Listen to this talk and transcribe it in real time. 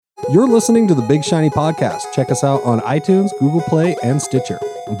You're listening to the Big Shiny Podcast. Check us out on iTunes, Google Play, and Stitcher.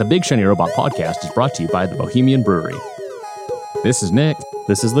 The Big Shiny Robot Podcast is brought to you by the Bohemian Brewery. This is Nick.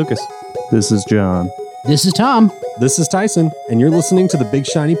 This is Lucas. This is John. This is Tom. This is Tyson, and you're listening to the Big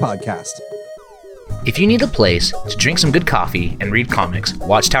Shiny Podcast. If you need a place to drink some good coffee and read comics,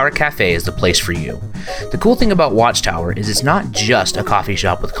 Watchtower Cafe is the place for you. The cool thing about Watchtower is it's not just a coffee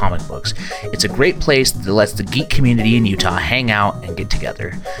shop with comic books. It's a great place that lets the geek community in Utah hang out and get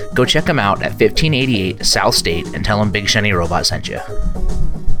together. Go check them out at 1588 South State and tell them Big Shiny Robot sent you.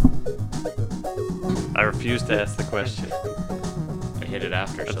 I refuse to ask the question. I hit it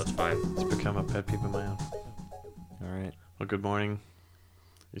after, so it's fine. It's become a pet peeve of my own. All right. Well, good morning,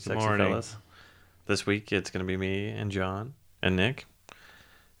 you sexy morning. fellas. This week it's going to be me and John and Nick.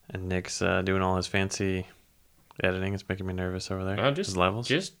 And Nick's doing all his fancy editing. It's making me nervous over there. His levels.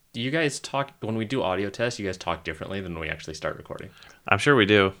 Just you guys talk when we do audio tests. You guys talk differently than when we actually start recording. I'm sure we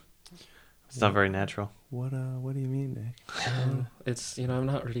do. It's not very natural. What do you mean, Nick? It's I'm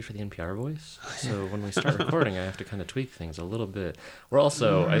not ready for the NPR voice, so when we start recording, I have to kind of tweak things a little bit. We're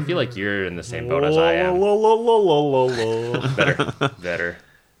also, I feel like you're in the same boat as I am. Better.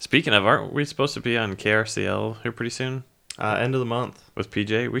 Speaking of, aren't we supposed to be on KRCL here pretty soon End of the month. with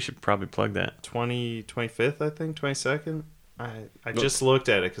PJ? We should probably plug that. 25th, I think, 22nd. I just looked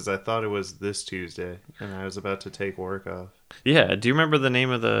at it because I thought it was this Tuesday, and I was about to take work off. Yeah. Do you remember the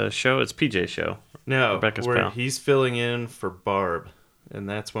name of the show? It's PJ's show. No, Rebecca's pal. he's filling in for Barb, and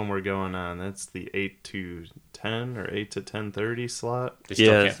that's when we're going on. That's the 8 to 10 or 8 to 10:30 slot. They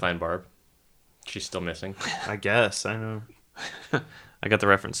still Yeah. can't find Barb. She's still missing. I guess. I know. I got the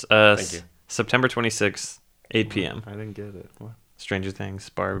reference. Thank you. September 26th, 8 p.m. I didn't get it. What? Stranger Things,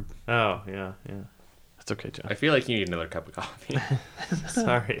 Barb. Oh, yeah. That's okay, John. I feel like you need another cup of coffee.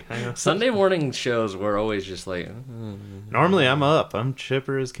 Sorry. I know. Sunday morning shows were always just like. Normally, I'm up. I'm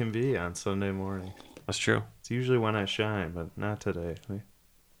chipper as can be on Sunday morning. That's true. It's usually when I shine, but not today.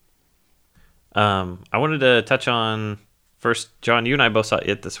 I wanted to touch on first, John, you and I both saw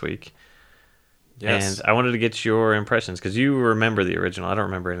It this week. Yes. And I wanted to get your impressions because you remember the original. I don't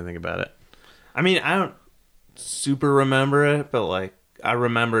remember anything about it. I mean, I don't super remember it, but like I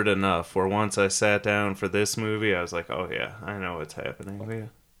remembered enough where once I sat down for this movie, I was like, oh yeah, I know what's happening. Yeah.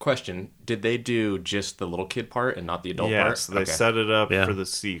 Question: did they do just the little kid part and not the adult part? Yes, they Okay. set it up Yeah. for the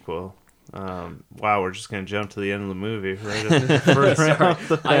sequel. Wow, we're just gonna jump to the end of the movie right at the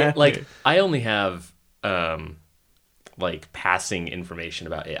Sorry. I only have passing information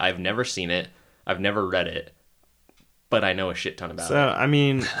about it. I've never seen it. I've never read it, but I know a shit ton about So, it. I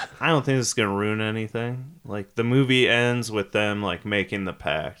mean, I don't think this is going to ruin anything. Like, the movie ends with them, like, making the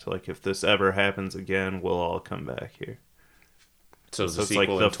pact. Like, if this ever happens again, we'll all come back here. So it's a it's like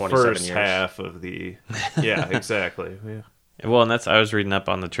sequel the in 27 first years. half of the... Yeah, exactly. Yeah. Well, and I was reading up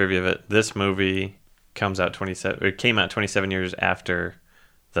on the trivia of it. This movie came out 27 years after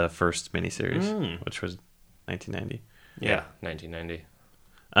the first miniseries, which was 1990. Yeah, 1990.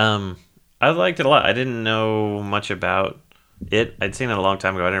 I liked it a lot. I didn't know much about it. I'd seen it a long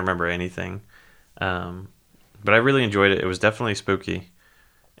time ago. I didn't remember anything. But I really enjoyed it. It was definitely spooky.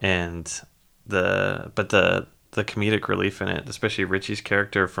 And the comedic relief in it, especially Richie's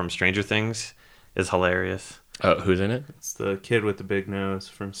character from Stranger Things, is hilarious. Who's in it? It's the kid with the big nose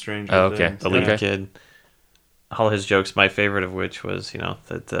from Stranger Oh, okay. Things. The lead Okay. kid. All his jokes, my favorite of which was,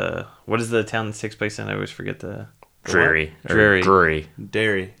 that what is the town that takes place in? I always forget the... Drury. Drury.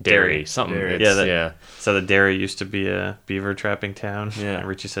 Dairy. Something. Dairy. It's- Yeah, So the Derry used to be a beaver trapping town. Yeah. And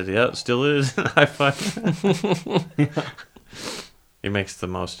Richie said, yeah, it still is. High five. He makes the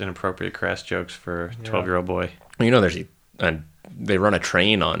most inappropriate crass jokes for a 12-year-old boy. Well, there's they run a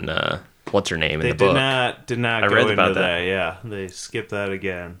train on what's her name in They the book. did not I go read into about that. that. Yeah, they skipped that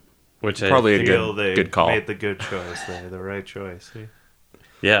again. Which Probably I a feel they good call. made the good choice there, the right choice. Yeah.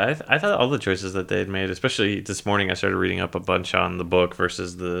 Yeah, I thought all the choices that they had made, especially this morning, I started reading up a bunch on the book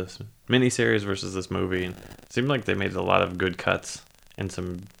versus the miniseries versus this movie. And it seemed like they made a lot of good cuts and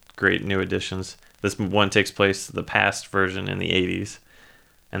some great new additions. This one takes place, the past version, in the 80s.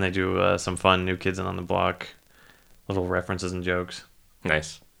 And they do some fun New Kids on the Block, little references and jokes.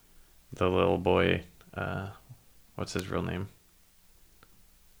 Nice. The little boy, what's his real name?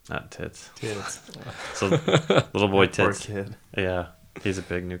 Not Tits. So little boy Poor Tits. kid. Yeah, he's a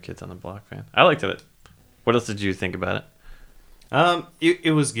big New Kids on the Block fan. I liked it. What else did you think about it?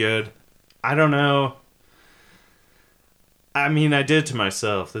 It was good. I don't know. I mean, I did to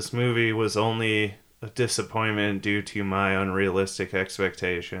myself. This movie was only a disappointment due to my unrealistic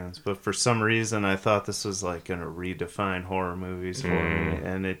expectations. But for some reason, I thought this was like going to redefine horror movies for me,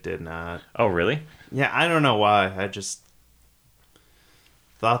 and it did not. Oh, really? Yeah, I don't know why.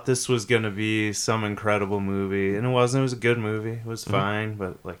 thought this was going to be some incredible movie, and it wasn't. It was a good movie. It was fine,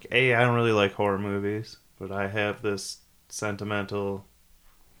 but like, I don't really like horror movies, but I have this sentimental,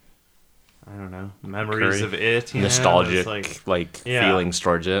 I don't know, memories Curry. of it. You know? Nostalgic, It's like feelings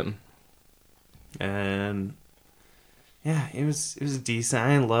towards it. and yeah, it was decent.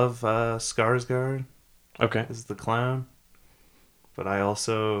 I love Skarsgård Okay. as the clown, but I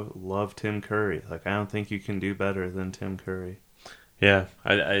also love Tim Curry. Like, I don't think you can do better than Tim Curry. Yeah,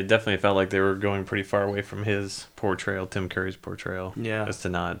 I definitely felt like they were going pretty far away from his portrayal, Tim Curry's portrayal. Yeah. As to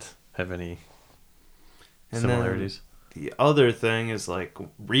not have any And similarities. then the other thing is, like,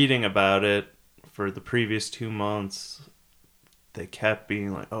 reading about it for the previous 2 months, they kept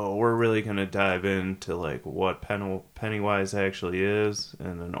being like, oh, we're really going to dive into, like, what Pennywise actually is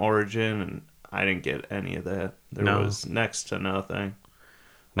and an origin, and I didn't get any of that. There No. was next to nothing.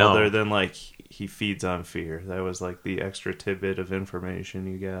 No. Other than, like, he feeds on fear. That was, like, the extra tidbit of information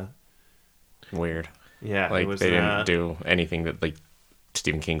you got. Weird. Yeah, it Like was they didn't not... do anything that like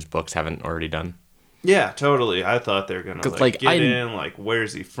Stephen King's books haven't already done. Yeah, totally. I thought they were gonna 'Cause, like like, get in, like,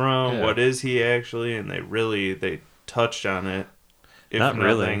 where's he from? Yeah. What is he actually? And they touched on it. If Not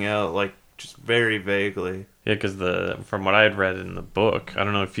really. nothing else, like, just very vaguely. Yeah, because from what I had read in the book, I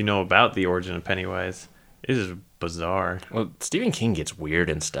don't know if you know about the origin of Pennywise. It is bizarre. Well, Stephen King gets weird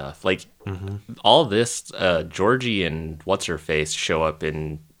and stuff. Like all this, Georgie and what's her face show up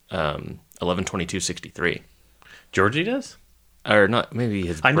in 11/22/63, Georgie does? or not? Maybe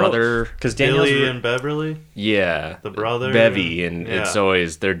his I know, brother. because Daniel's Billy and Beverly. Yeah, The brother Bevy, and- and yeah. it's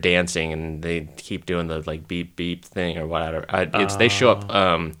always they're dancing and they keep doing the like beep beep thing or whatever. They show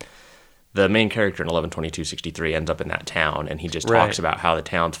up. The main character in 11/22/63 ends up in that town, and he just Right. talks about how the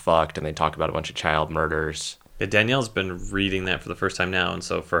town's fucked, and they talk about a bunch of child murders. Yeah, Danielle's been reading that for the first time now, and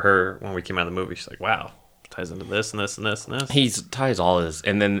so for her, when we came out of the movie, she's like, "Wow, ties into this and this and this and this." He ties all his,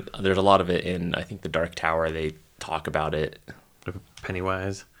 and then there's a lot of it in I think the Dark Tower. They talk about it.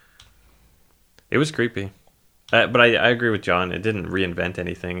 Pennywise. It was creepy, but I agree with John. It didn't reinvent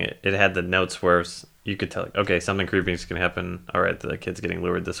anything. It had the notes where you could tell, okay, something creepy is going to happen. All right, the kid's getting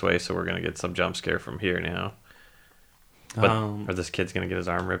lured this way, so we're going to get some jump scare from here now. But or this kid's going to get his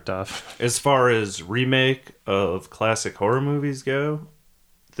arm ripped off. As far as remake of classic horror movies go,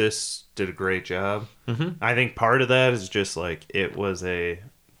 this did a great job. Mhm. I think part of that is just like it was a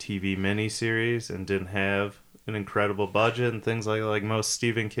TV miniseries and didn't have an incredible budget and things like most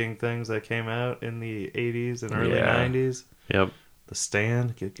Stephen King things that came out in the 80s and early Yeah. 90s. Yep, The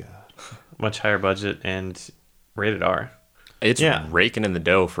Stand, good God. much higher budget and rated R. It's Yeah. raking in the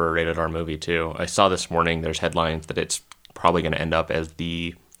dough for a rated R movie too. I saw this morning. There's headlines that it's probably going to end up as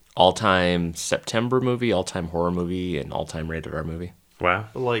the all-time September movie, all-time horror movie, and all-time rated R movie. Wow.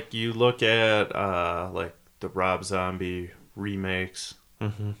 Like you look at like the Rob Zombie remakes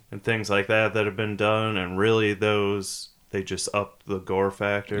and things like that have been done, and really those they just up the gore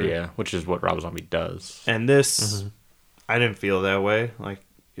factor. Yeah, which is what Rob Zombie does. And this, I didn't feel that way. Like,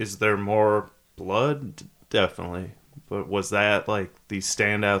 is there more blood? Definitely. But was that like the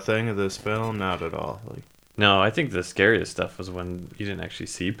standout thing of this film? Not at all. Like, No, I think the scariest stuff was when you didn't actually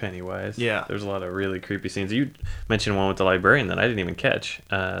see Pennywise. Yeah. There's a lot of really creepy scenes. You mentioned one with the librarian that I didn't even catch.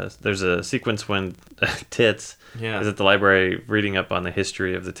 There's a sequence when Tits Yeah. is at the library reading up on the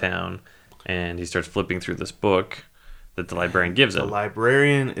history of the town, and he starts flipping through this book that the librarian gives the him.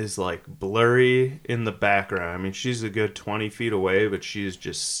 librarian is like blurry in the background. I mean, she's a good 20 feet away, but she's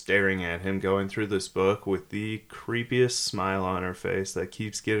just staring at him going through this book with the creepiest smile on her face that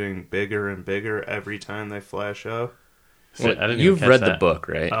keeps getting bigger and bigger every time they flash up. I didn't even You've catch read the that. book,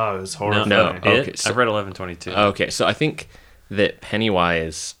 right? Oh, it was No, horrifying. No. It? Okay, so- I've read 11/22. Okay, so I think that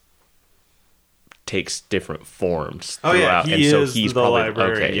Pennywise takes different forms Oh yeah, throughout, he and so is he's the probably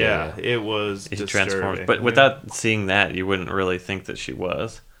librarian. okay. Yeah, it was He disturbing. transforms, but without seeing that, you wouldn't really think that she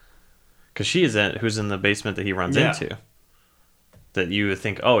was, because she is who's in the basement that he runs Yeah. into. That you would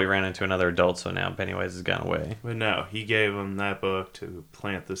think, oh, he ran into another adult, so now Pennywise has gone away. But no, he gave him that book to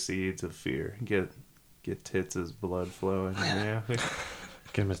plant the seeds of fear. Get Tits' blood flowing. Yeah,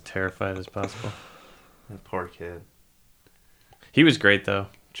 Get him as terrified as possible. that poor kid. He was great though.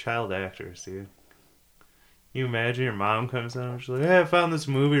 Child actors, dude. You imagine your mom comes in and she's like, "Hey, I found this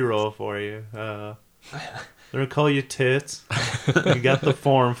movie role for you. They're gonna call you Tits. You got the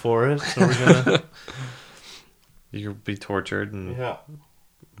form for it, so we're gonna." You'll be tortured and Yeah.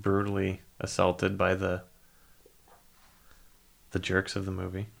 brutally assaulted by the jerks of the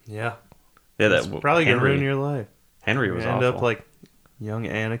movie. Yeah. Yeah, That's probably gonna ruin your life. Henry You was end awful. up like young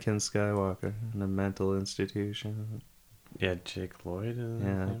Anakin Skywalker in a mental institution. yeah, Jake Lloyd.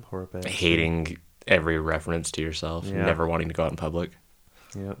 Yeah, poor bastard. hating every reference to yourself, Yeah. never wanting to go out in public.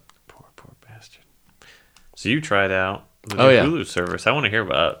 Yep. Poor bastard. So you tried out the Oh, new yeah. Hulu service. I want to hear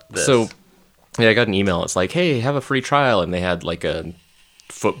about this. So, yeah, I got an email. It's like, hey, have a free trial. And they had like a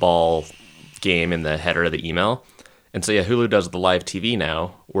football game in the header of the email. And so, yeah, Hulu does the live TV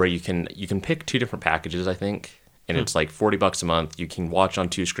now where you can pick 2 different packages, I think. And it's like $40 a month. You can watch on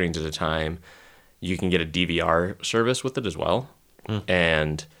 2 screens at a time. You can get a DVR service with it as well.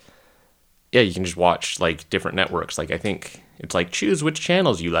 And yeah, you can just watch like different networks. Like I think it's like choose which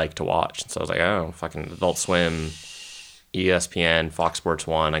channels you like to watch. So I was like, oh, fucking Adult Swim, ESPN, Fox Sports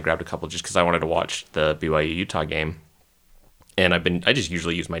 1. I grabbed a couple just because I wanted to watch the BYU Utah game. And I just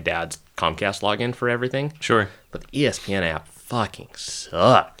usually use my dad's Comcast login for everything. Sure. But the ESPN app fucking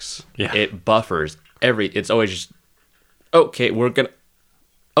sucks. Yeah. It buffers it's always just, okay, and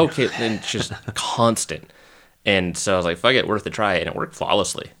it's just constant. And so I was like, fuck it, worth a try. And it worked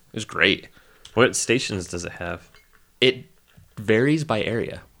flawlessly. It was great. What stations does it have? It varies by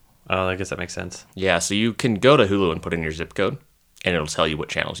area. Oh, I guess that makes sense. Yeah, so you can go to Hulu and put in your zip code, and it'll tell you what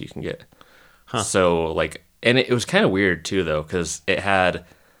channels you can get. So, like, and it was kind of weird, too, though, because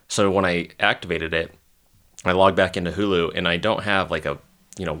so when I activated it, I logged back into Hulu, and I don't have, like,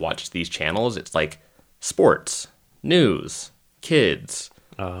 watch these channels. It's, like, sports, news, kids,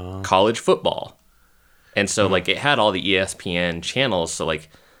 college football. And so, like, it had all the ESPN channels, so, like,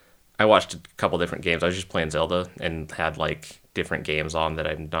 I watched a couple different games. I was just playing Zelda and had, like, different games on that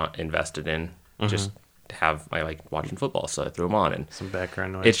I'm not invested in. Just I like watching football, so I threw them on. And Some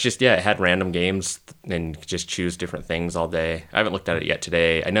background noise. it's just, it had random games and just choose different things all day. I haven't looked at it yet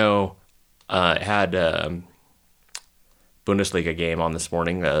today. I know it had Bundesliga game on this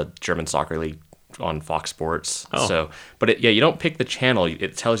morning, German soccer league on Fox Sports. Oh. So, but you don't pick the channel.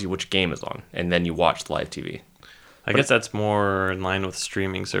 It tells you which game is on, and then you watch the live TV. I guess that's more in line with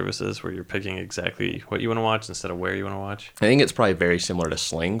streaming services where you're picking exactly what you want to watch instead of where you want to watch. I think it's probably very similar to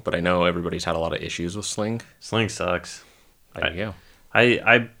Sling, but I know everybody's had a lot of issues with Sling. Sling sucks. There you go.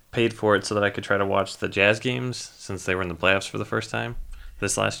 I paid for it so that I could try to watch the Jazz games since they were in the playoffs for the first time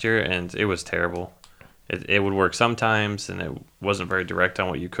this last year, and it was terrible. It would work sometimes, and it wasn't very direct on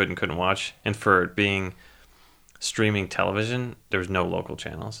what you could and couldn't watch. And for it being streaming television, there was no local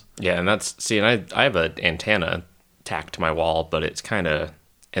channels. Yeah, and I have an antenna tacked to my wall, but it's kind of,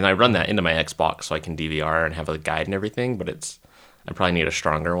 and I run that into my Xbox so I can DVR and have a guide and everything, but I probably need a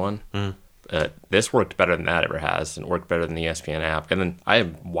stronger one. This worked better than that ever has, and worked better than the ESPN app. And then I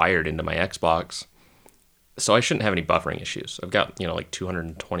have wired into my Xbox, so I shouldn't have any buffering issues. I've got, like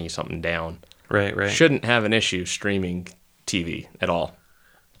 220 something down. Right. Shouldn't have an issue streaming TV at all.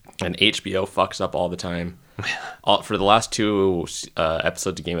 And HBO fucks up all the time. For the last 2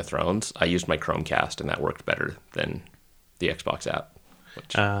 episodes of Game of Thrones, I used my Chromecast, and that worked better than the Xbox app,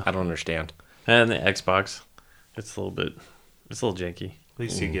 which I don't understand. And the Xbox, it's a little janky. At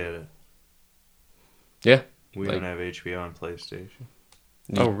least you get it. Yeah. We don't have HBO on PlayStation.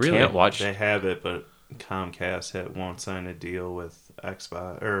 You Oh, really? Can't watch. They have it, but Comcast won't sign a deal with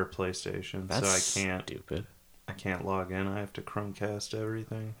Xbox or PlayStation, That's so stupid. I can't log in. I have to Chromecast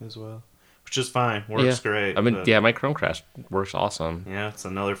everything as well, which is fine. Works great. I mean, but my Chromecast works awesome. yeah, it's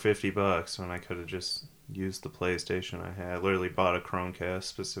another $50 when I could have just used the PlayStation I had. I literally bought a Chromecast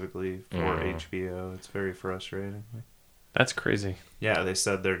specifically for HBO. It's very frustrating. That's crazy. Yeah, they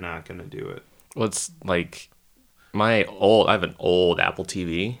said they're not going to do it. Well, it's like I have an old Apple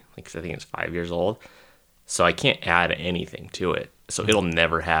TV, I think it's 5 years old, so I can't add anything to it. So it'll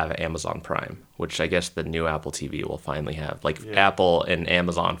never have Amazon Prime, which I guess the new Apple TV will finally have. Apple and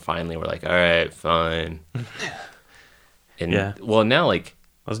Amazon finally were like, all right, fine. And well, now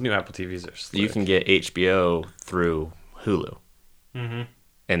Those new Apple TVs are slick. you can get HBO through Hulu. Mm-hmm.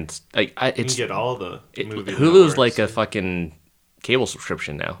 And You can get all the movie Hulu's networks. like a fucking cable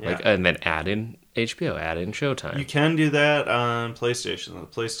subscription now. Yeah. And then add in HBO, add in Showtime. You can do that on PlayStation. The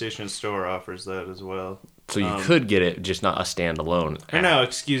PlayStation Store offers that as well. So you could get it, just not a standalone Or app. no,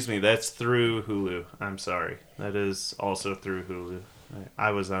 excuse me. That's through Hulu. I'm sorry. That is also through Hulu.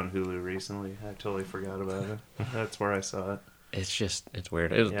 I was on Hulu recently. I totally forgot about it. That's where I saw it. It's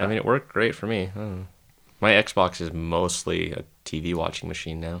weird. Yeah. I mean, it worked great for me. I don't know. My Xbox is mostly a TV watching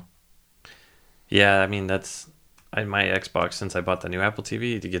machine now. Yeah, I mean, that's my Xbox since I bought the new Apple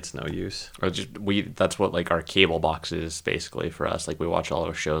TV. It gets no use. Or that's what our cable box is basically for us. We watch all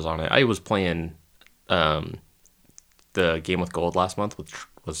our shows on it. I was playing the Game with Gold last month, which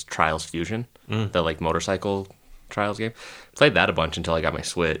was Trials Fusion, the motorcycle Trials game. Played that a bunch until I got my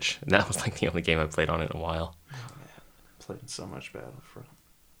Switch, and that was the only game I played on it in a while. Played so much Battlefront.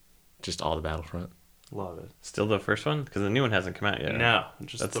 Just all the Battlefront. Love it. Still the first one? Because the new one hasn't come out yet. No,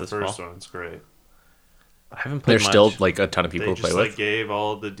 just That's the this first fall. one's great. I haven't played There's much. still like a ton of people They to play just with. like gave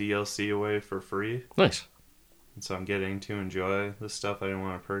all the DLC away for free. Nice. And so I'm getting to enjoy the stuff I didn't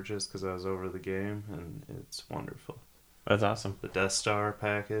want to purchase because I was over the game, and it's wonderful. That's awesome. The Death Star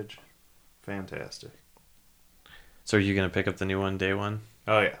package, fantastic. So are you going to pick up the new one day one?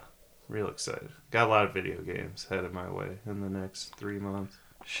 Oh yeah, real excited. Got a lot of video games headed my way in the next 3 months.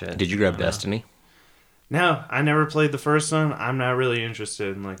 Shit. Did you grab Destiny? No, I never played the first one. I'm not really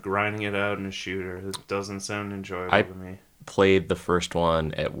interested in like grinding it out in a shooter. It doesn't sound enjoyable to me. Played the first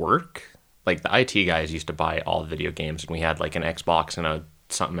one at work. Like the IT guys used to buy all the video games, and we had like an Xbox and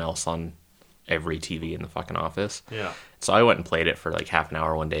something else on every TV in the fucking office. Yeah. So I went and played it for like half an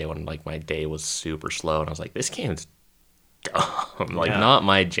hour one day when like my day was super slow, and I was like, this game's dumb. Like, Yeah. not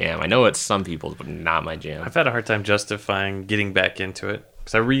my jam. I know it's some people's, but not my jam. I've had a hard time justifying getting back into it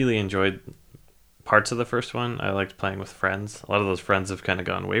because I really enjoyed parts of the first one. I liked playing with friends. A lot of those friends have kind of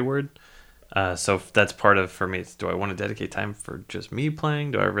gone wayward. So that's part of, for me, it's, do I want to dedicate time for just me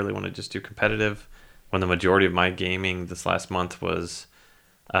playing? Do I really want to just do competitive? When the majority of my gaming this last month was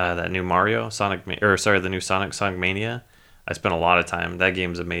that new Mario, the new Sonic Mania. I spent a lot of time. That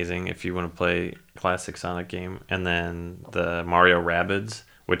game's amazing if you want to play classic Sonic game. And then the Mario Rabbids,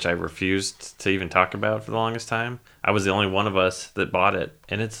 which I refused to even talk about for the longest time. I was the only one of us that bought it,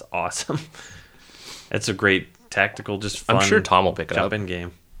 and it's awesome. It's a great tactical, just fun. I'm sure Tom will pick it up. jump-in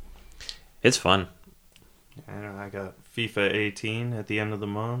game. It's fun. I got FIFA 18 at the end of the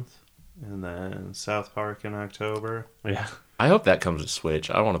month, and then South Park in October. Yeah. I hope that comes to Switch.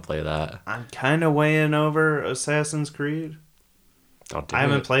 I want to play that. I'm kind of weighing over Assassin's Creed. Don't do I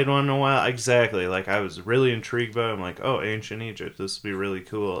haven't it. played one in a while. Exactly. Like, I was really intrigued by it. I'm like, oh, Ancient Egypt. This would be really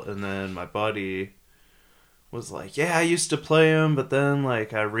cool. And then my buddy was like, yeah, I used to play them, but then,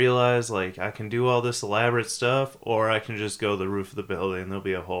 like, I realized, like, I can do all this elaborate stuff, or I can just go to the roof of the building, and there'll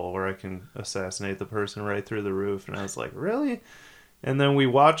be a hole where I can assassinate the person right through the roof. And I was like, really? And then we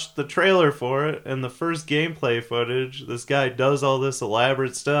watched the trailer for it, and the first gameplay footage, this guy does all this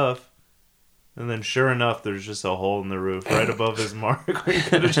elaborate stuff. And then, sure enough, there's just a hole in the roof right above his mark where he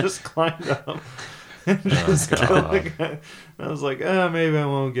could have just climbed up and just killed the guy. And I was like, maybe I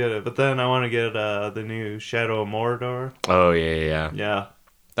won't get it. But then I want to get the new Shadow of Mordor. Oh, yeah. Yeah,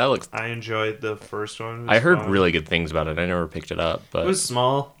 That looks... I enjoyed the first one. It was I heard fun. really good things about it. I never picked it up, but... It was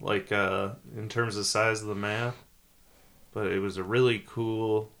small, like, in terms of size of the map. But it was a really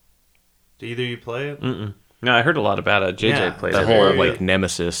cool... Do either of you play it? Mm-mm. No, I heard a lot about it. JJ Yeah, played the it. whole, very- like,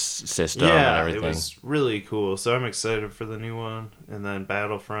 Nemesis system and Yeah, everything. it was really cool. So I'm excited for the new one. And then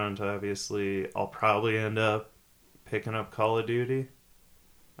Battlefront, obviously, I'll probably end up picking up Call of Duty.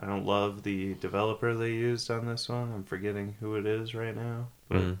 I don't love the developer they used on this one. I'm forgetting who it is right now.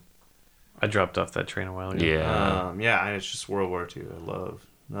 Mhm. I dropped off that train a while ago. Yeah. It's just World War II. I love.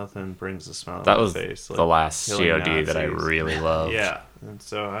 Nothing brings a smile That on was my face. the last killing COD that I Nazis. really loved. Yeah, and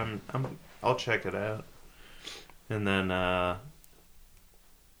so I'll check it out. And then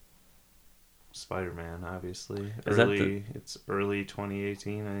Spider-Man, obviously. Is that the- It's early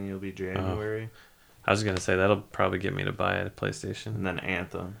 2018. I think it'll be January. I was going to say, that'll probably get me to buy a PlayStation. And then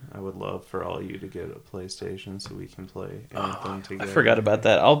Anthem. I would love for all you to get a PlayStation so we can play Anthem I together. forgot about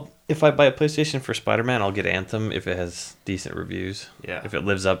that. If I buy a PlayStation for Spider-Man, I'll get Anthem if it has decent reviews. Yeah. If it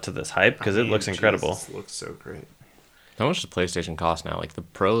lives up to this hype, because it looks incredible. It looks so great. How much does PlayStation cost now? Like, the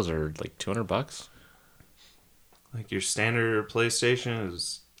Pros are like $200? Like your standard PlayStation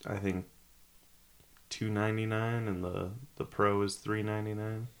is, I think, $299, and the Pro is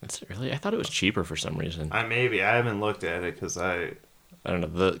 $399. That's really... I thought it was cheaper for some reason. I haven't looked at it because I don't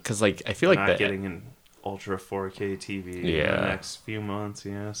know. Because, like, I feel like not that... getting an Ultra 4K TV in Yeah. the next few months,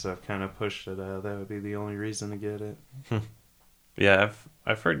 so I've kind of pushed it out. That would be the only reason to get it. Yeah,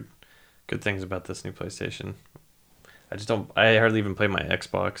 I've heard good things about this new PlayStation. I hardly even play my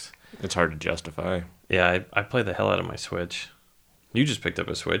Xbox. It's hard to justify. Yeah, I play the hell out of my Switch. You just picked up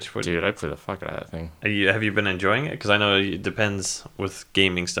a Switch. Dude, I play the fuck out of that thing. Have you been enjoying it? Because I know it depends with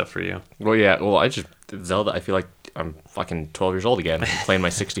gaming stuff for you. Well, yeah. Well, Zelda, I feel like I'm fucking 12 years old again, playing my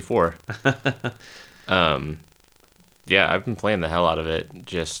 64. Yeah, I've been playing the hell out of it.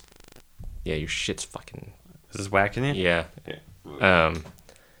 Just, yeah, your shit's fucking... Is this whacking you? Yeah.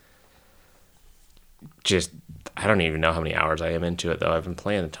 Just, I don't even know how many hours I am into it, though. I've been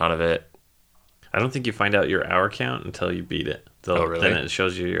playing a ton of it. I don't think you find out your hour count until you beat it. Oh, really? Then it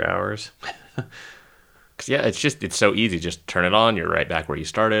shows you your hours. Cause yeah, it's so easy. Just turn it on. You're right back where you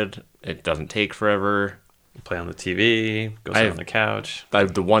started. It doesn't take forever. Play on the TV, go sit on the couch.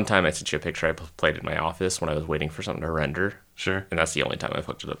 The one time I sent you a picture, I played in my office when I was waiting for something to render. Sure. And that's the only time I've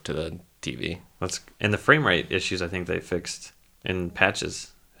hooked it up to the TV. And the frame rate issues I think they fixed in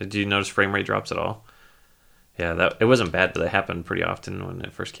patches. Did you notice frame rate drops at all? Yeah, it wasn't bad, but it happened pretty often when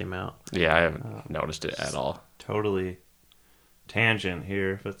it first came out. Yeah, I haven't noticed it at all. Totally tangent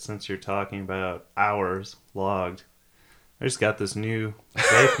here, but since you're talking about hours logged, I just got this new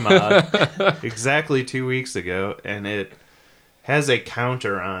vape mod exactly 2 weeks ago, and it has a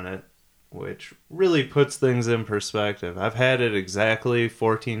counter on it, which really puts things in perspective. I've had it exactly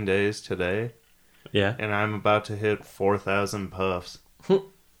 14 days today, Yeah. and I'm about to hit 4,000 puffs.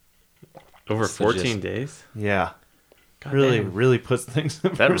 Over So 14 just- days? Yeah. God Really, damn. really puts things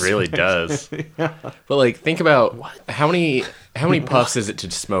in That perspective. really does. But like, think about how many puffs is it to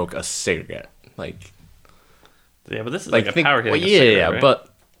smoke a cigarette? Like Yeah, but this is like a think, power hitting well, a yeah, cigarette, yeah, right?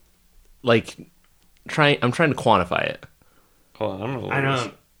 but like, I'm trying to quantify it. Hold on,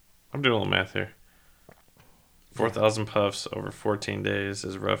 I'm doing a little math here. 4,000 puffs over 14 days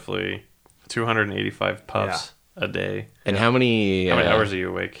is roughly 285 puffs a day. And how many How many hours are you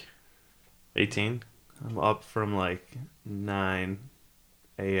awake? 18? I'm up from like 9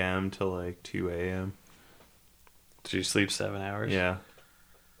 a.m. to like 2 a.m. Did you sleep 7 hours? Yeah.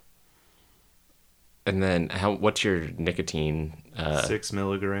 And then what's your nicotine? 6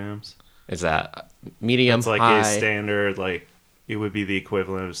 milligrams. Is that medium, It's like high? a standard, like, it would be the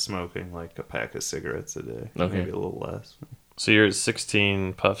equivalent of smoking like a pack of cigarettes a day. Okay. Maybe a little less. So you're at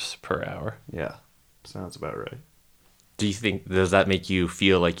 16 puffs per hour. Yeah. Sounds about right. Do you think, does that make you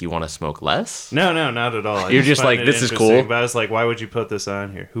feel like you want to smoke less? No, not at all. I You're just find like, it this is interesting, cool. But I was like, why would you put this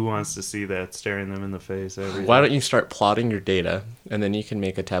on here? Who wants to see that staring them in the face every Why day? don't you start plotting your data, and then you can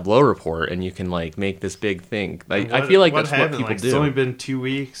make a Tableau report, and you can like make this big thing. Like, I feel like that's what happened? people Like, do. It's only been 2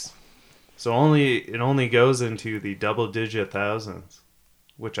 weeks. So it only goes into the double-digit thousands,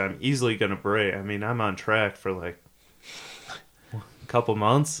 which I'm easily going to break. I mean, I'm on track for like a couple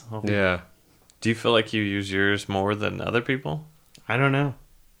months. Yeah. Do you feel like you use yours more than other people? I don't know.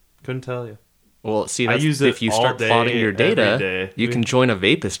 Couldn't tell you. Well, see, I that's, use it if you all start day, plotting your every data, day. you can join a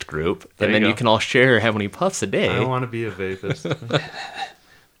Vapist group, There and you then you go. can all share how many puffs a I day. don't want to be a vapist.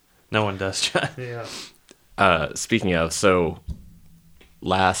 No one does, John. Yeah. Speaking of, so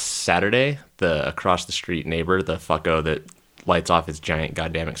last Saturday, the across the street neighbor, the fucko that lights off his giant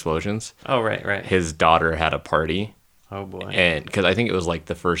goddamn explosions, Oh, right. his daughter had a party. Oh, boy. And because I think it was like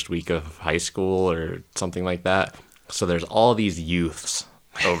the first week of high school or something like that. So there's all these youths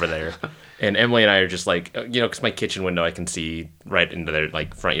over there. And Emily and I are just like, because my kitchen window, I can see right into their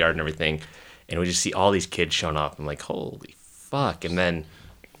like front yard and everything. And we just see all these kids showing up. I'm like, holy fuck. And then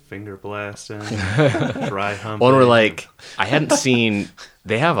Finger blasting, dry humping. one were like, I hadn't seen,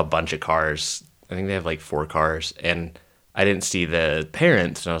 they have a bunch of cars. I think they have like 4 cars. And I didn't see the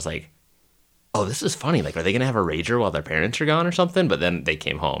parents. And I was like, oh, this is funny. Like, are they going to have a rager while their parents are gone or something? But then they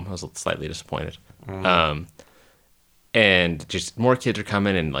came home. I was slightly disappointed. And just more kids are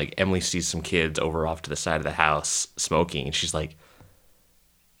coming, and like Emily sees some kids over off to the side of the house smoking, and she's like,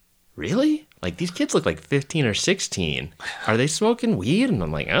 really? Like, these kids look like 15 or 16. Are they smoking weed? And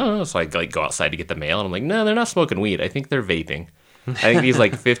I'm like, oh. So I like go outside to get the mail, and I'm like, no, they're not smoking weed. I think they're vaping. I think these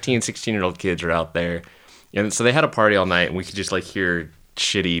like 15, 16-year-old kids are out there. And so they had a party all night, and we could just like hear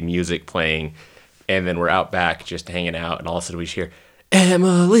shitty music playing. And then we're out back just hanging out, and all of a sudden we just hear,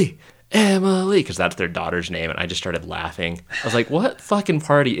 Emily, because that's their daughter's name. And I just started laughing. I was like, what fucking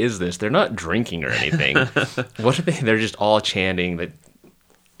party is this? They're not drinking or anything. What are they? They're just all chanting. That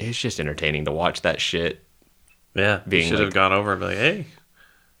it's just entertaining to watch that shit. Yeah, you being should like- have gone over and be like, hey, you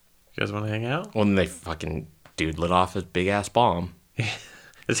guys want to hang out? When they fucking dude lit off his big ass bomb.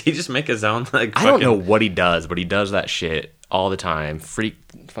 Does he just make his own, like, I don't know what he does, but he does that shit all the time. Freak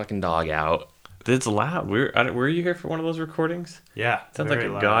fucking dog out. It's loud. Were you here for one of those recordings? Yeah. Sounds like very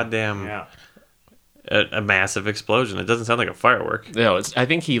a loud. goddamn- Yeah. A massive explosion. It doesn't sound like a firework. No, I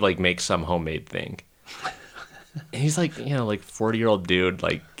think he like makes some homemade thing. And he's like, like 40-year-old dude,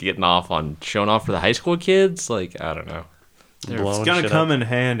 like getting off on showing off for the high school kids. Like, I don't know. Blowing It's gonna shit come up. in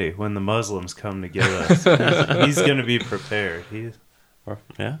handy when the Muslims come to get us. He's gonna be prepared.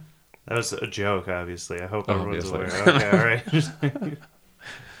 Yeah. That was a joke, obviously. I hope everyone's Obviously. aware. Okay, all right.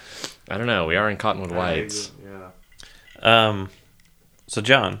 I don't know. We are in Cottonwood Whites. Yeah. So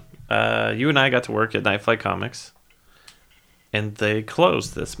John, you and I got to work at Night Flight Comics, and they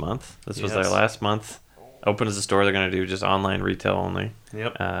closed this month. This was their Yes. last month. Open as a store, they're going to do just online retail only.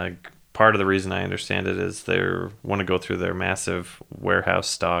 Yep. Part of the reason I understand it is they want to go through their massive warehouse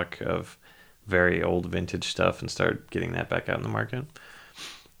stock of very old vintage stuff and start getting that back out in the market.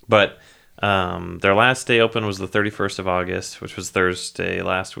 But their last day open was the 31st of August, which was Thursday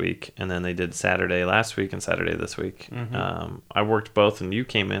last week, and then they did Saturday last week and Saturday this week. I worked both, and you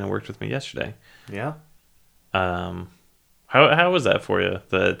came in and worked with me yesterday. Yeah. How How was that for you?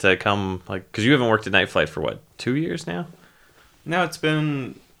 To come, like, because you haven't worked at Night Flight for what, 2 years now? No, it's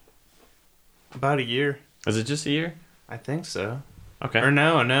been about a year. Is it just a year? I think so. Okay. Or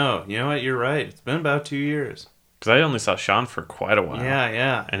no. You know what? You're right. It's been about 2 years. Because I only saw Sean for quite a while.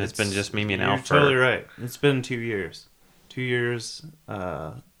 Yeah. And it's been just Mimi and You're Al for... totally right. It's been 2 years. 2 years,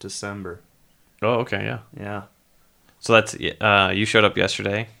 December. Oh, okay, yeah. Yeah. So that's you showed up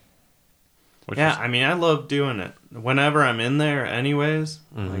yesterday. Yeah, I mean, I love doing it. Whenever I'm in there, anyways.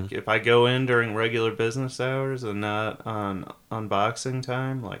 Like if I go in during regular business hours and not on unboxing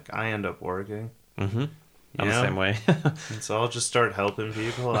time, like I end up working. Mm-hmm. I'm the same way. And so I'll just start helping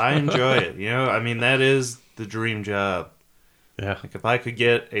people. I enjoy it. I mean, that is the dream job. Yeah. Like if I could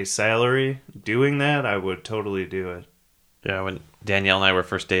get a salary doing that, I would totally do it. Yeah, when Danielle and I were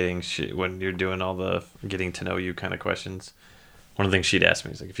first dating, when you're doing all the getting to know you kind of questions, one of the things she'd ask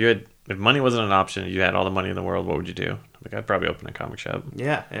me is like, if money wasn't an option, you had all the money in the world, what would you do? Like, I'd probably open a comic shop.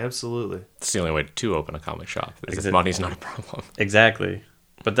 Yeah, absolutely. It's the only way to open a comic shop. Is if money's not a problem. Exactly.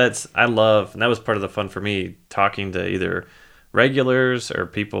 But I love, and that was part of the fun for me, talking to either regulars or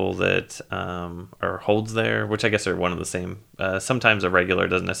people that are holds there, which I guess are one of the same. Sometimes a regular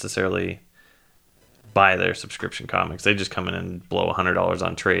doesn't necessarily buy their subscription comics. They just come in and blow $100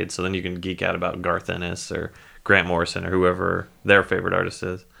 on trade, so then you can geek out about Garth Ennis or Grant Morrison or whoever their favorite artist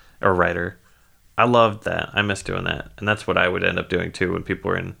is or writer. I loved that. I miss doing that. And that's what I would end up doing too when people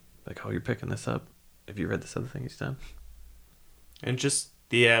are in like, oh, you're picking this up. Have you read this other thing he's done? And just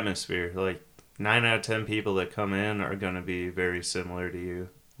the atmosphere. Like 9 out of 10 people that come in are going to be very similar to you.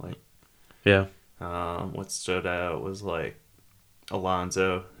 Like, yeah. What stood out was like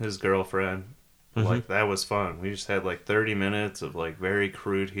Alonzo, his girlfriend. Mm-hmm. Like that was fun. We just had like 30 minutes of like very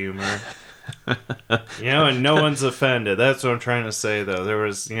crude humor. And no one's offended. That's what I'm trying to say though. There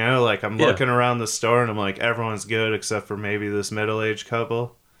was, like I'm looking around the store and I'm like, everyone's good except for maybe this middle-aged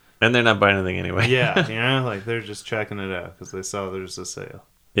couple. And they're not buying anything anyway. Yeah, like they're just checking it out because they saw there's a sale.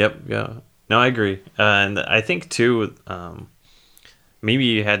 Yep, yeah. No, I agree. And I think too, maybe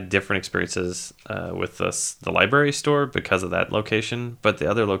you had different experiences with the library store because of that location, but the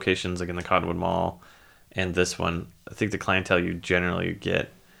other locations, like in the Cottonwood Mall and this one, I think the clientele you generally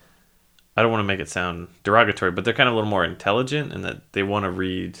get, I don't want to make it sound derogatory, but they're kind of a little more intelligent in that they want to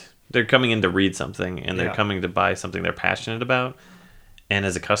read. They're coming in to read something, and they're coming to buy something they're passionate about. And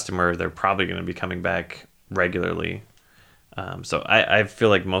as a customer, they're probably going to be coming back regularly. So I feel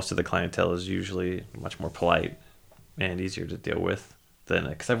like most of the clientele is usually much more polite and easier to deal with.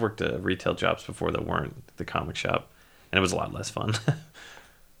 Because I've worked at retail jobs before that weren't the comic shop, and it was a lot less fun.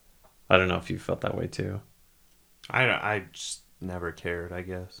 I don't know if you felt that way too. I just never cared, I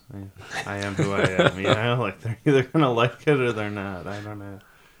guess. I am who I am, like they're either gonna like it or they're not. I don't know.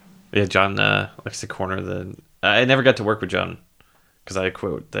 Yeah, John likes to corner I never got to work with John because I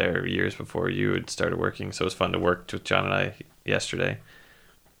quit there years before you had started working, so it was fun to work with John and I yesterday.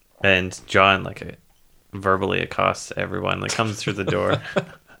 And John, verbally accosts everyone that comes through the door.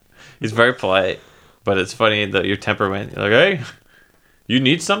 He's very polite, but it's funny that your temperament. You're like, hey, you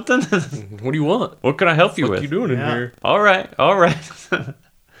need something? What do you want? What can I help you with? What are you doing in here? All right. But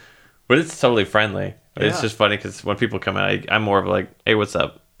it's totally friendly. It's just funny because when people come in, I'm more of like, hey, what's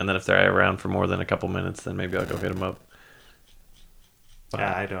up? And then if they're around for more than a couple minutes, then maybe I'll go hit them up.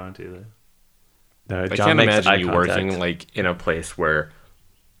 Yeah, I don't do that. I can't imagine you working in a place where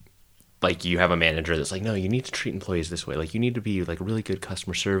you have a manager that's like, no, you need to treat employees this way. You need to be really good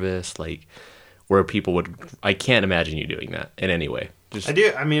customer service, where people would. I can't imagine you doing that in any way. I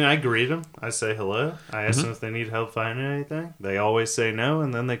do. I mean, I greet them. I say hello. I ask them if they need help finding anything. They always say no,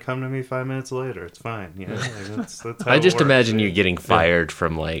 and then they come to me 5 minutes later. It's fine. That's how I just it works. imagine you getting fired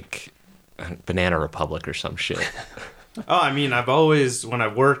from Banana Republic or some shit. Oh, I mean, when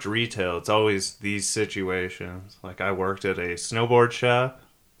I've worked retail, it's always these situations. I worked at a snowboard shop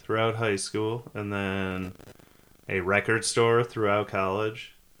throughout high school, and then a record store throughout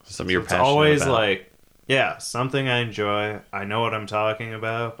college. Something you're it's passionate always about. Something I enjoy. I know what I'm talking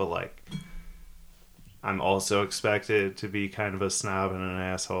about, but I'm also expected to be kind of a snob and an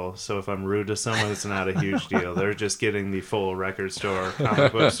asshole. So if I'm rude to someone, it's not a huge deal. They're just getting the full record store,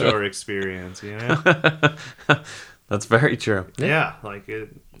 comic book store experience, That's very true. Yeah,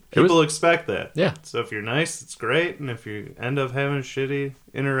 people expect that. Yeah. So if you're nice, it's great, and if you end up having shitty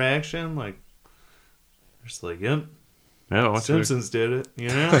interaction, just yep. Yeah, Simpsons did it,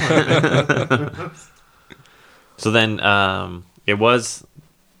 So then, it was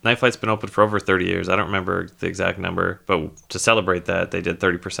Night Flight's been open for over 30 years. I don't remember the exact number, but to celebrate that, they did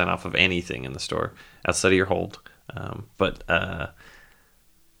 30% off of anything in the store outside of your hold. But I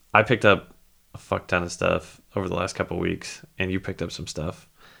picked up a fuck ton of stuff. over the last couple of weeks, and you picked up some stuff.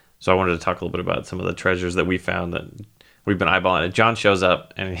 So I wanted to talk a little bit about some of the treasures that we found that we've been eyeballing. And John shows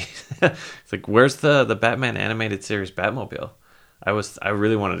up, and he's like, "Where's the Batman animated series Batmobile?" I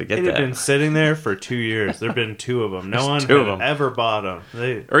really wanted to get It that. had been sitting there for 2 years. There've been 2 of them. No one two of had them. ever bought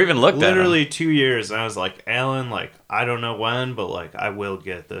them. Or even looked at 'em. literally 2 years. And I was like, Alan, like, I don't know when, but like, I will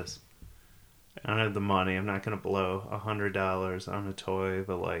get this. I don't have the money. I'm not gonna blow $100 on a toy,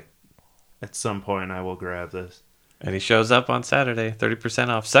 but like, at some point, I will grab this. And he shows up on Saturday, 30%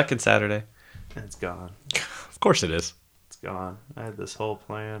 off, second Saturday. And it's gone. Of course it is. It's gone. I had this whole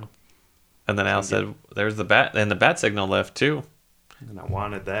plan, And then Al said, "There's the bat," and the bat signal left too. and I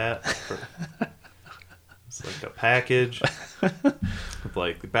wanted that. It's like a package with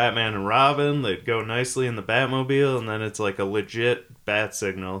like the Batman and Robin. They'd go nicely in the Batmobile, and then it's like a legit bat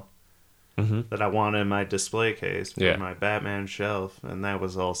signal that I wanted in my display case for my Batman shelf, and that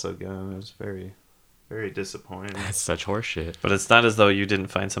was also gone. It was very, very disappointing. That's such horseshit. But it's not as though you didn't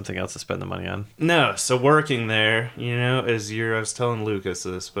find something else to spend the money on. No, so working there, you know, I was telling Lucas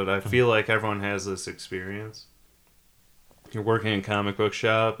this, but I feel like everyone has this experience. You're working in a comic book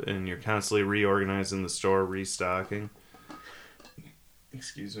shop, and you're constantly reorganizing the store, restocking.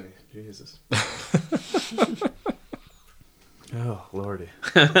 Excuse me, Jesus. Oh, Lordy.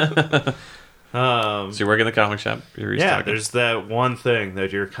 So you work in the comic shop. You're Yeah, restocking. there's that one thing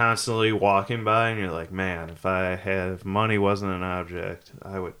that you're constantly walking by, and you're like, man, if money wasn't an object,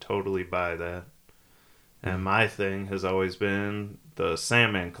 I would totally buy that. And my thing has always been the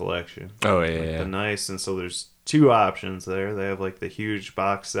Sandman collection. Oh, yeah. The nice, and so there's 2 options there. They have like the huge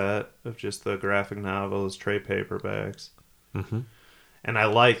box set of just the graphic novels, trade paperbacks. And I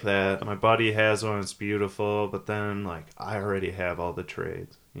like that. My buddy has one, it's beautiful, but then like I already have all the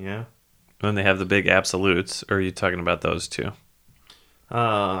trades, you know? When they have the big absolutes, or are you talking about those two?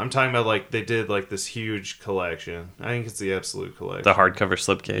 I'm talking about like they did like this huge collection. I think it's the Absolute collection. The hardcover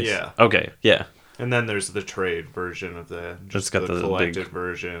slipcase? Yeah. Okay, yeah. And then there's the trade version of that. Just got the the collected big-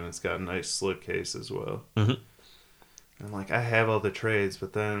 version. It's got a nice slipcase as well. Mhm. And like I have all the trades,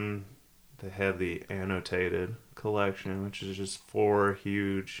 but then they have the annotated collection, which is just 4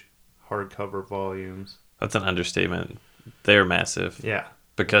 huge hardcover volumes. That's an understatement. They're massive. Yeah.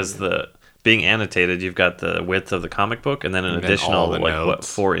 Because being annotated, you've got the width of the comic book, and then an And then additional, all the like, what,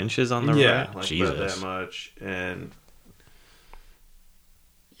 notes. 4 inches on the Yeah, right? like Jesus. about that much. And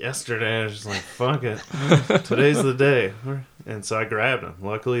yesterday I was just like, fuck it. Today's the day. And so I grabbed them.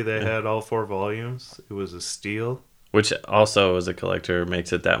 Luckily they had all 4 volumes. It was a steal. Which also, as a collector,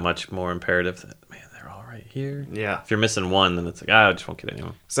 makes it that much more imperative that, man, they're all right here. Yeah. If you're missing one, then it's like, I just won't get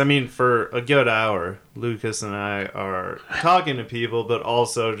anyone. So, I mean, for a good hour, Lucas and I are talking to people, but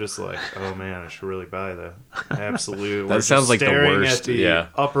also just like, oh man, I should really buy that. Absolute. That We're sounds just like the staring worst, at the yeah.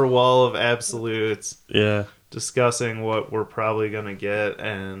 upper wall of absolutes, Yeah. discussing what we're probably going to get.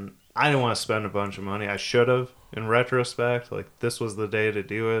 And I didn't want to spend a bunch of money. I should have, in retrospect. Like, this was the day to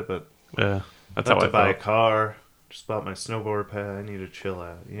do it, but Yeah. That's about how I to buy a felt. car. Just bought my snowboard pad. I need to chill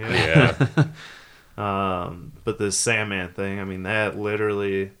out. You know? Yeah. But this Sandman thing, I mean, that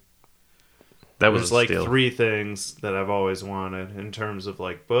literally... That was There's a like steal. 3 things that I've always wanted in terms of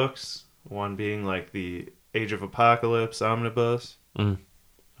like books. One being like the Age of Apocalypse omnibus, Mm.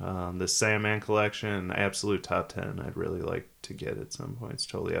 the Sandman collection, and the Absolute Top 10. I'd really like to get at some point. It's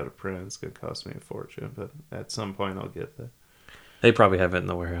totally out of print. It's gonna cost me a fortune, but at some point I'll get there. They probably have it in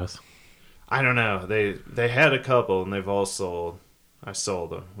the warehouse. I don't know. They had a couple and they've all sold. I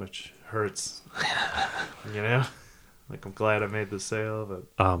sold them, which hurts. You know, like I'm glad I made the sale, but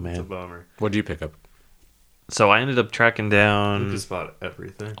Oh, it's a man. bummer. What'd you pick up? So I ended up tracking You down just bought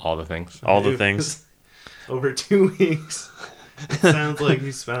everything. All the things. all the It things. was over 2 weeks. It sounds like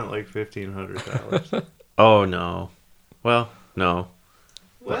you spent like $1,500. Oh, no. Well, no.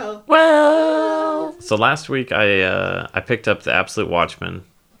 Well, So last week I picked up the Absolute Watchmen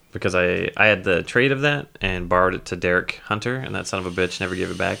because I had the trade of that and borrowed it to Derek Hunter, and that son of a bitch never gave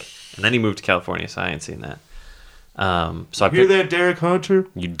it back. And then he moved to California, so I ain't seen that. So I hear picked, that, Derek Hunter?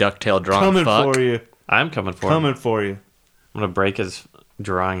 You ducktail drunk Coming fuck. for you. I'm coming for him. Coming for you. I'm gonna break his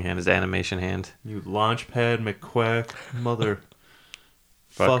drawing hand, his animation hand. You Launchpad McQuack mother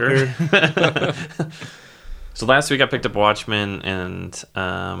Fucker. fucker. So last week I picked up Watchmen and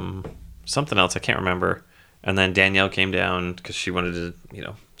something else I can't remember. And then Danielle came down because she wanted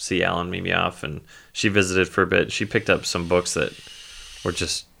to, see Alan meet me off, and she visited for a bit. She picked up some books that were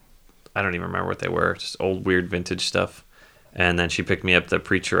just, I don't even remember what they were, just old weird vintage stuff. And then she picked me up the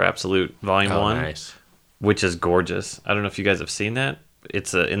Preacher Absolute Volume 1, Nice. which is gorgeous. I don't know if you guys have seen that.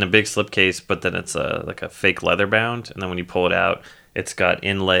 It's in a big slipcase, but then it's like a fake leather bound, and then when you pull it out, It's got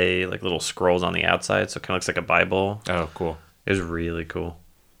inlay, like little scrolls on the outside, so it kind of looks like a Bible. Oh, cool. It was really cool.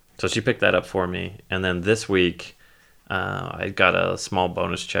 So she picked that up for me. And then this week, I got a small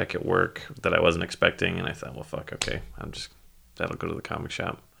bonus check at work that I wasn't expecting. And I thought, well, fuck, okay. That'll go to the comic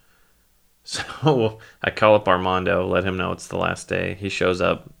shop. So I call up Armando, let him know it's the last day. He shows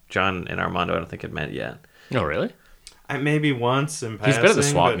up. John and Armando, I don't think had met yet. Oh, really? Maybe once in passing. He's been at the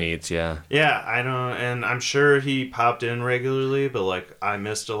swap but- meets, yeah. Yeah, I don't, and I'm sure he popped in regularly, but like I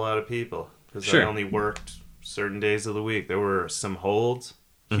missed a lot of people because Sure. I only worked certain days of the week. There were some holds,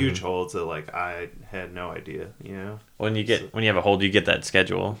 huge holds that like I had no idea, you know. When you have a hold, you get that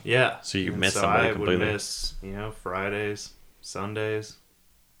schedule. Yeah, So you And miss so somebody I completely. would miss, Fridays, Sundays.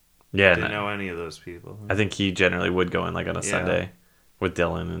 Yeah, Didn't and know any of those people. I think he generally would go in like on a Yeah. Sunday with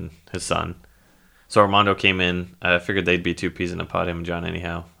Dylan and his son. So Armando came in. I figured they'd be two peas in a pod, him and John,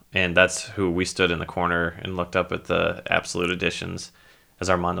 anyhow. And that's who we stood in the corner and looked up at the Absolute Editions. As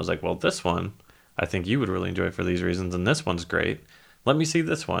Armando's like, well, this one, I think you would really enjoy for these reasons, and this one's great. Let me see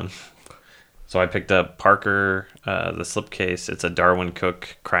this one. So I picked up Parker, the slipcase. It's a Darwin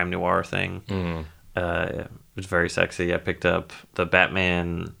Cook crime noir thing. It was very sexy. I picked up the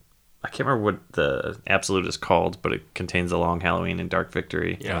Batman. I can't remember what the Absolute is called, but it contains The Long Halloween and Dark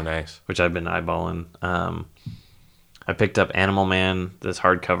Victory. Yeah, oh, nice. Which I've been eyeballing. I picked up Animal Man, this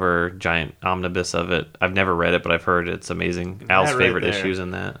hardcover giant omnibus of it. I've never read it, but I've heard it's amazing. That Al's right favorite there. issues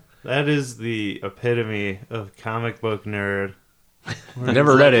in that. That is the epitome of comic book nerd. I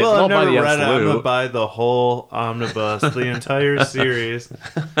never read it. Well, I'll I've buy never the read it. I'm gonna Absolute. buy the whole omnibus, the entire series,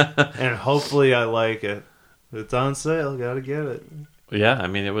 and hopefully I like it. It's on sale. Gotta get it. Yeah, I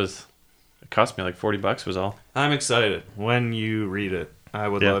mean, it cost me like $40 was all. I'm excited when you read it. I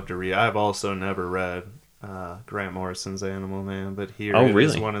would Yeah. love to read. I've also never read Grant Morrison's Animal Man, but here Oh, it is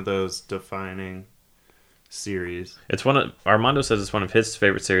really? one of those defining series. It's Armando says it's one of his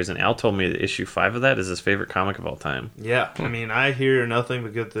favorite series, and Al told me that issue 5 of that is his favorite comic of all time. Yeah, I mean, I hear nothing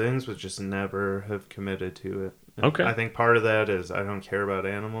but good things, but just never have committed to it. And Okay. I think part of that is I don't care about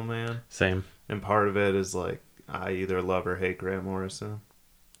Animal Man, Same. and part of it is like I either love or hate Grant Morrison.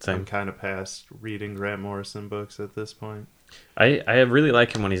 I'm Same. kind of past reading Grant Morrison books at this point. I really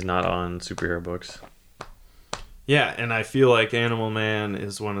like him when he's not on superhero books. Yeah, and I feel like Animal Man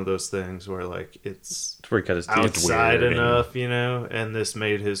is one of those things where like it's That's where he cut his teeth. outside weird and- enough, and this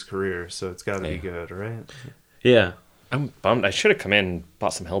made his career, so it's got to be Yeah. good, right? Yeah. I'm bummed. I should have come in and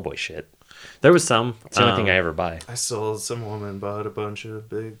bought some Hellboy shit. There was some. It's the only thing I ever buy. I saw some woman bought a bunch of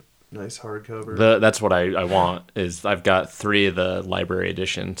big, nice hardcover. That's what I want. Is I've got 3 of the library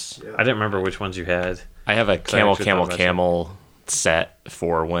editions. Yeah. I didn't remember which ones you had. I have a I camel actually thought about camel set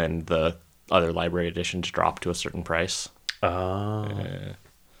for when the other library editions drop to a certain price. Oh.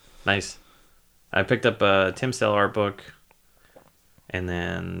 Nice. I picked up a Tim Sale art book and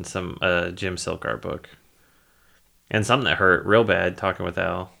then some Jim Silk art book. And something that hurt real bad talking with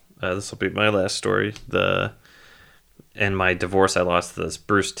Al. This will be my last story. In my divorce, I lost this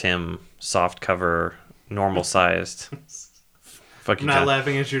Bruce Timm soft cover, normal sized. Fuck I'm you, not John.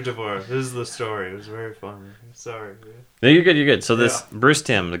 laughing at your divorce. This is the story. It was very funny. Sorry. No, you're good. You're good. So this Yeah. Bruce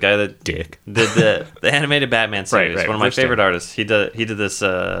Timm, the guy that Dick. did the animated Batman series, Right, one of my Bruce Timm. favorite artists. He did this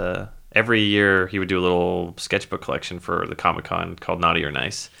every year. He would do a little sketchbook collection for the Comic-Con called Naughty or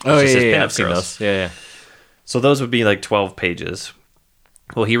Nice. Oh It's just his yeah, pinup I've seen girls. those. Yeah. So those would be like 12 pages.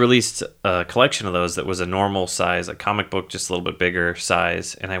 Well, he released a collection of those that was a normal size, a comic book, just a little bit bigger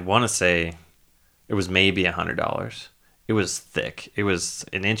size, and I want to say it was maybe $100. It was thick. It was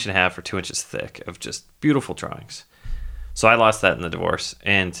 1.5 inches or 2 inches thick of just beautiful drawings. So I lost that in the divorce,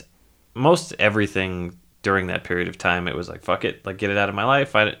 and most everything during that period of time, it was like, fuck it, like get it out of my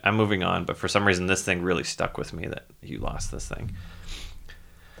life. I'm moving on. But for some reason, this thing really stuck with me that you lost this thing.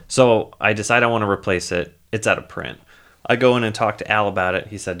 So I decide I want to replace it. It's out of print. I go in and talk to Al about it.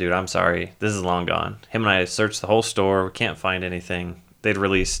 He said, dude, I'm sorry. This is long gone. Him and I searched the whole store. We can't find anything. They'd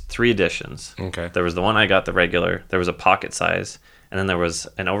released 3 editions. Okay. There was the one I got, the regular. There was a pocket size. And then there was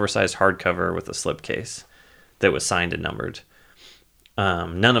an oversized hardcover with a slipcase that was signed and numbered.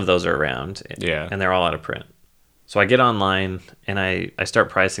 None of those are around. Yeah. And they're all out of print. So I get online and I start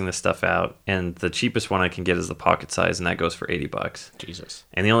pricing this stuff out. And the cheapest one I can get is the pocket size, and that goes for $80. Jesus.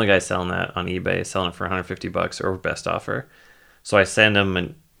 And the only guy selling that on eBay is selling it for $150 or best offer. So I send him,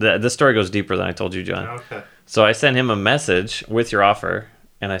 and this story goes deeper than I told you, John. Okay. So I sent him a message with your offer,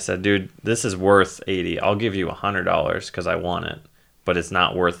 and I said, dude, this is worth $80. I'll give you $100 because I want it, but it's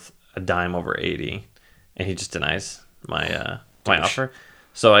not worth a dime over $80. And he just denies my offer.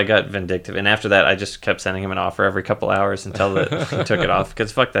 So I got vindictive, and after that, I just kept sending him an offer every couple hours until that he took it off,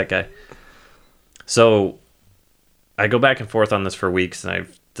 because fuck that guy. So I go back and forth on this for weeks, and I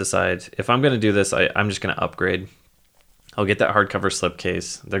decide if I'm going to do this, I'm just going to upgrade. I'll get that hardcover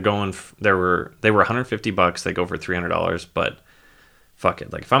slipcase. They were $150. They go for $300, but fuck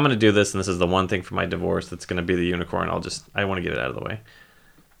it. Like, if I'm going to do this, and this is the one thing for my divorce that's going to be the unicorn, I want to get it out of the way.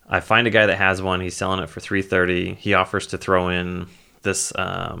 I find a guy that has one. He's selling it for $330. He offers to throw in this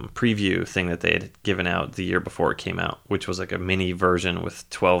preview thing that they had given out the year before it came out, which was like a mini version with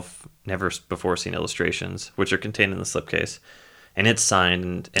 12 never before seen illustrations, which are contained in the slipcase, and it's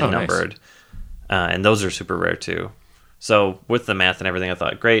signed and numbered. Nice. And those are super rare too. So with the math and everything, I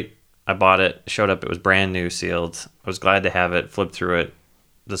thought, great. I bought it, showed up, it was brand new, sealed. I was glad to have it, flipped through it.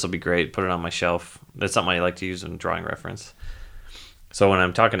 This will be great. Put it on my shelf. That's something I like to use in drawing reference. So when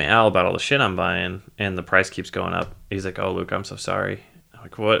I'm talking to Al about all the shit I'm buying and the price keeps going up, he's like, "Oh, Luke, I'm so sorry." I'm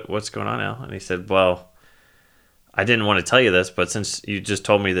like, what's going on, Al? And he said, "Well, I didn't want to tell you this, but since you just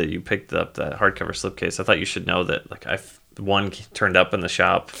told me that you picked up that hardcover slipcase, I thought you should know that like one turned up in the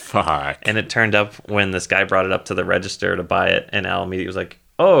shop." Fuck. And it turned up when this guy brought it up to the register to buy it, and Al immediately was like,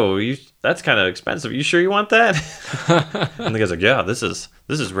 "Oh, that's kind of expensive. You sure you want that?" And the guy's like, "Yeah, this is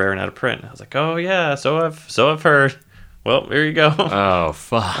rare and out of print." I was like, "Oh yeah, so I've heard." Well, there you go. Oh,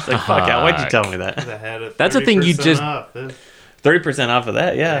 fuck. I was like, fuck, Al, why'd you tell me that? That's a thing you just... 30% off of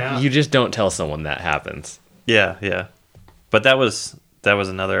that, yeah. You just don't tell someone that happens. Yeah. But that was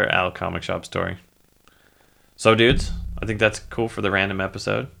another Al Comic Shop story. So, dudes, I think that's cool for the random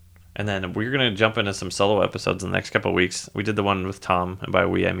episode. And then we're going to jump into some solo episodes in the next couple of weeks. We did the one with Tom, and by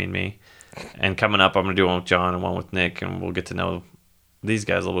we, I mean me. And coming up, I'm going to do one with John and one with Nick, and we'll get to know these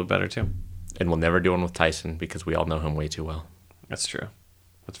guys a little bit better, too. And we'll never do one with Tyson because we all know him way too well. That's true.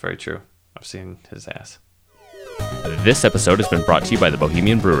 That's very true. I've seen his ass. This episode has been brought to you by the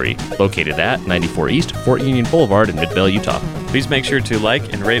Bohemian Brewery, located at 94 East Fort Union Boulevard in Midvale, Utah. Please make sure to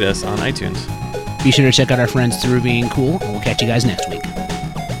like and rate us on iTunes. Be sure to check out our friends through being cool, and we'll catch you guys next week.